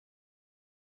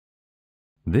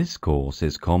This course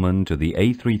is common to the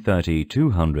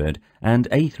A330-200 and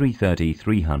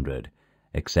A330-300,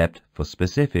 except for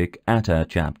specific ATA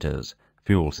chapters,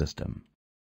 fuel system.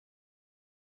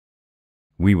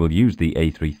 We will use the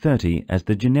A330 as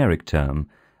the generic term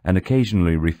and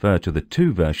occasionally refer to the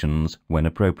two versions when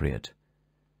appropriate.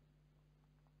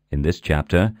 In this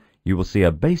chapter, you will see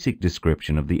a basic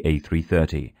description of the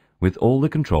A330 with all the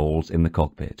controls in the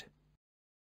cockpit.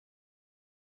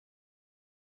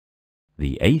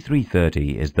 The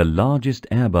A330 is the largest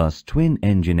Airbus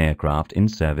twin-engine aircraft in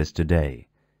service today.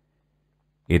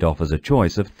 It offers a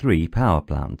choice of 3 power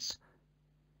plants: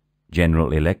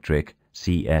 General Electric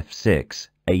CF6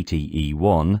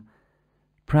 ATE1,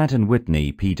 Pratt &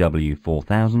 Whitney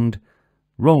PW4000,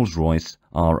 Rolls-Royce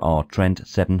RR Trent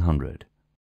 700.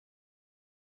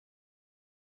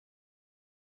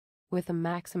 With a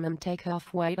maximum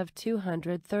takeoff weight of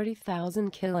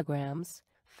 230,000 kilograms,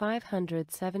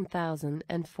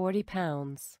 507,040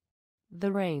 pounds.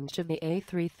 The range of the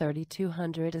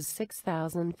A330-200 is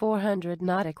 6,400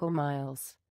 nautical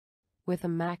miles. With a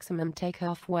maximum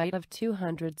takeoff weight of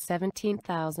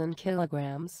 217,000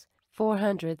 kilograms,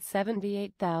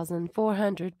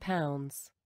 478,400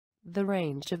 pounds. The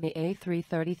range of the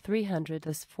A330-300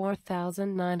 is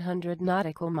 4,900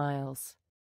 nautical miles.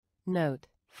 Note: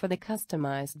 for the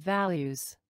customized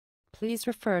values, please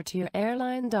refer to your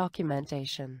airline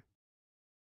documentation.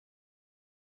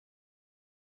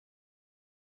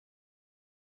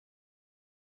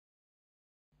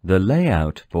 The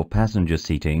layout for passenger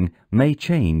seating may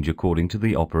change according to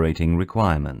the operating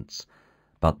requirements,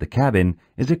 but the cabin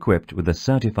is equipped with a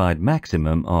certified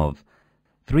maximum of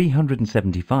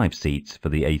 375 seats for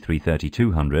the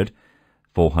A330-200,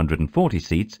 440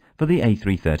 seats for the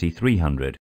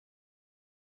A330-300.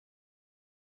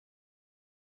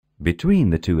 Between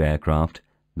the two aircraft,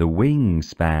 the wing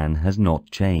span has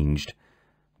not changed,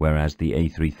 whereas the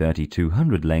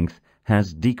A330-200 length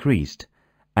has decreased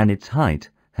and its height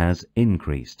has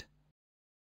increased.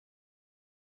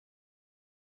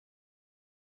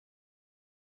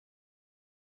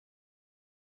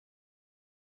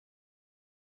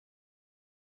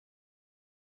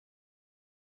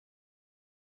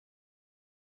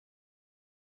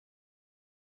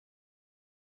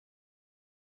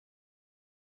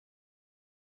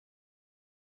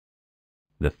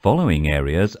 The following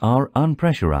areas are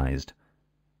unpressurized: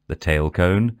 the tail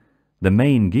cone, the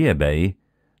main gear bay,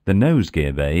 the nose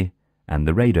gear bay, and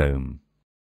the radome.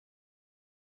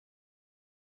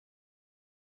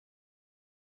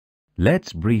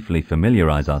 Let's briefly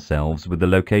familiarize ourselves with the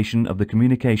location of the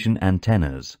communication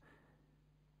antennas.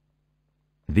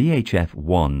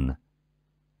 VHF-1,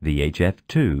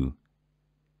 VHF-2,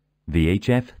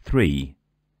 VHF-3,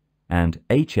 and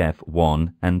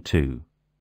HF-1 and 2.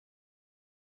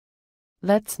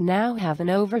 Let's now have an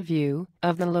overview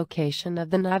of the location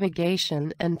of the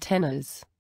navigation antennas.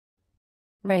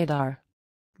 Radar,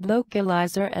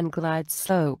 localizer and glide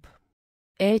slope,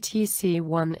 ATC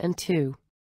 1 and 2,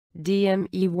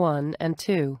 DME 1 and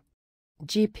 2,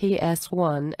 GPS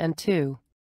 1 and 2,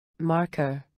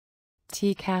 marker,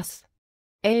 TCAS,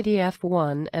 ADF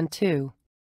 1 and 2,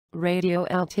 radio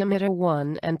altimeter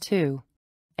 1 and 2,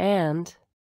 and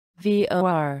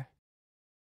VOR.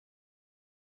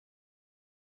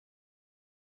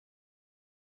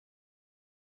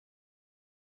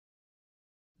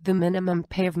 The minimum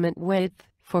pavement width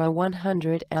for a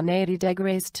 180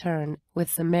 degrees turn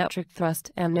with symmetric thrust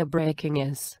and no braking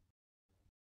is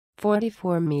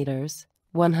 44 meters,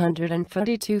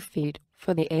 132 feet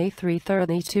for the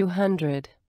A330-200,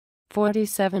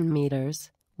 47 meters,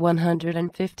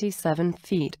 157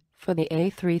 feet for the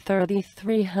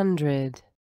A330-300.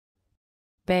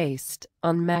 Based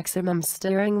on maximum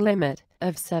steering limit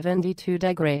of 72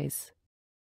 degrees.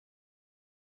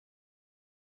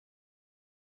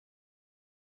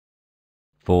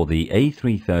 For the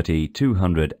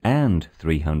A330-200 and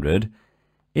 300,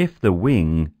 if the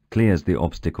wing clears the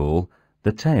obstacle,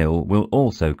 the tail will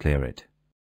also clear it.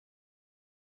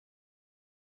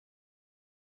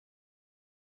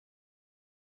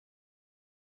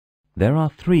 There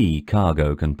are 3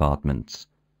 cargo compartments: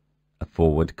 a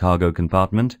forward cargo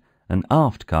compartment, an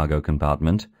aft cargo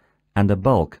compartment, and a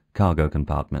bulk cargo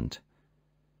compartment.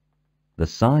 The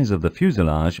size of the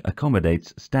fuselage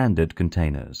accommodates standard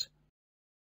containers.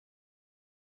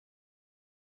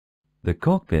 The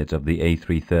cockpit of the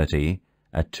A330,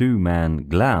 a 2-man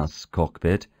glass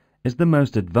cockpit, is the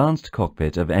most advanced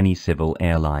cockpit of any civil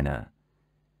airliner.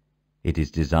 It is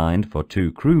designed for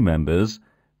 2 crew members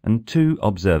and 2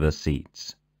 observer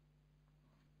seats.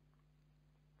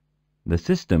 The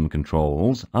system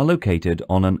controls are located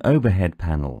on an overhead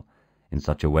panel in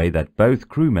such a way that both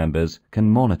crew members can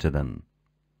monitor them.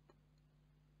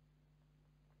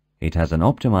 It has an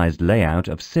optimized layout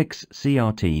of 6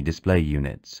 CRT display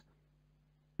units.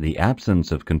 The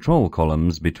absence of control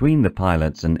columns between the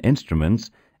pilots and instruments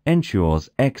ensures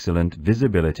excellent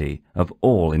visibility of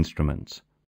all instruments.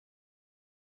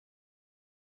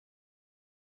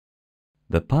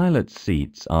 The pilot's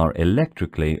seats are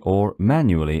electrically or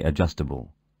manually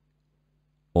adjustable.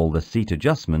 All the seat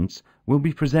adjustments will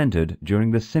be presented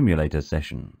during the simulator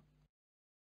session.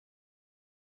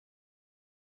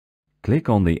 Click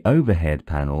on the overhead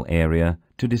panel area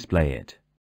to display it.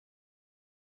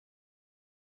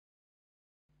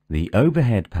 The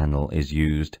overhead panel is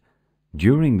used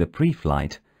during the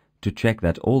pre-flight to check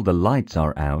that all the lights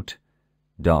are out,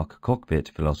 dark cockpit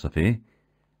philosophy,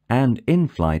 and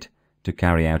in-flight to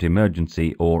carry out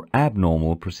emergency or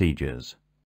abnormal procedures.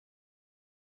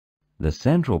 The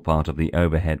central part of the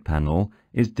overhead panel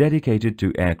is dedicated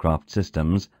to aircraft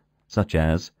systems such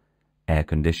as air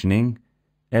conditioning,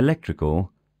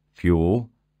 electrical, fuel,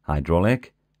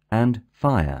 hydraulic, and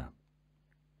fire.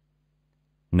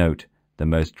 Note, the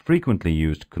most frequently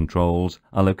used controls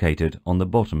are located on the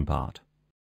bottom part.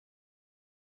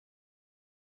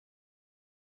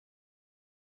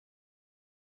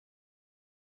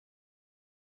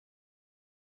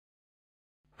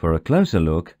 For a closer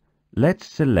look, let's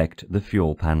select the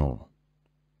fuel panel.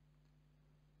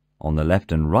 On the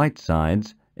left and right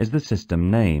sides is the system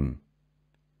name.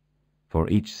 For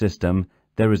each system,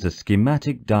 there is a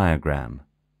schematic diagram.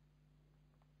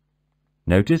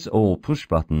 Notice all push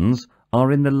buttons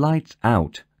are in the lights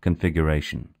out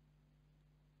configuration.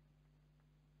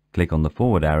 Click on the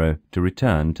forward arrow to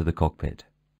return to the cockpit.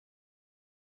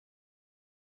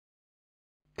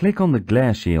 Click on the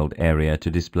glare shield area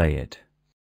to display it.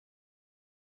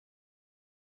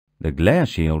 The glare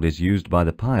shield is used by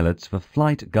the pilots for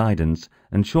flight guidance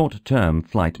and short-term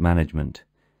flight management.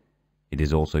 It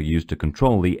is also used to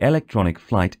control the electronic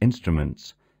flight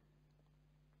instruments.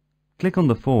 Click on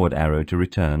the forward arrow to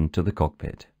return to the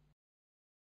cockpit.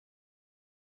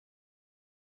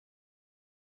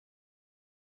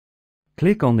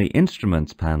 Click on the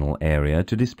Instruments panel area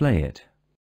to display it.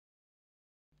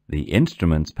 The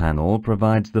Instruments panel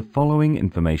provides the following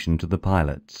information to the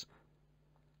pilots: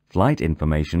 flight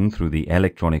information through the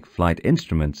Electronic Flight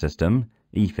Instrument System,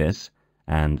 EFIS,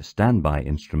 and standby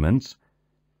instruments,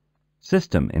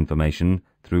 system information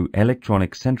through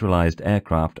Electronic Centralized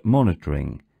Aircraft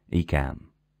Monitoring, ECAM.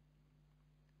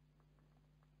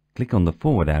 Click on the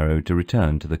forward arrow to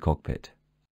return to the cockpit.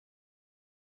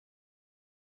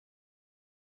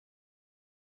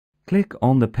 Click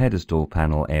on the pedestal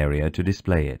panel area to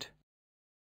display it.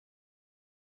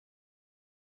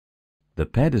 The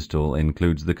pedestal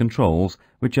includes the controls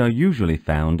which are usually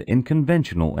found in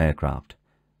conventional aircraft: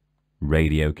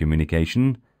 radio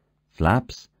communication,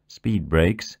 flaps, speed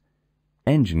brakes,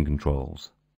 engine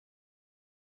controls.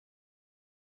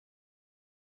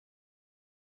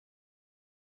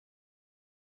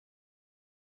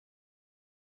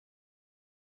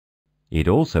 It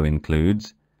also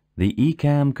includes the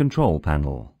ECAM control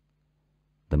panel,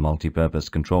 the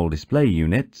multipurpose control display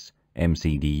units,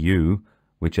 MCDU,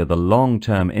 which are the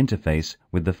long-term interface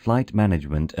with the flight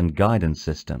management and guidance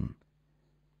system.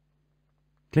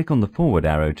 Click on the forward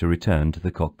arrow to return to the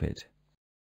cockpit.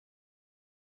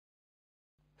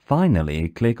 Finally,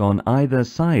 click on either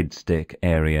side stick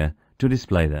area to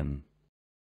display them.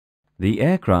 The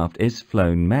aircraft is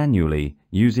flown manually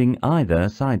using either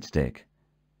side stick.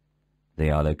 They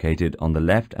are located on the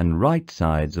left and right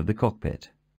sides of the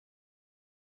cockpit.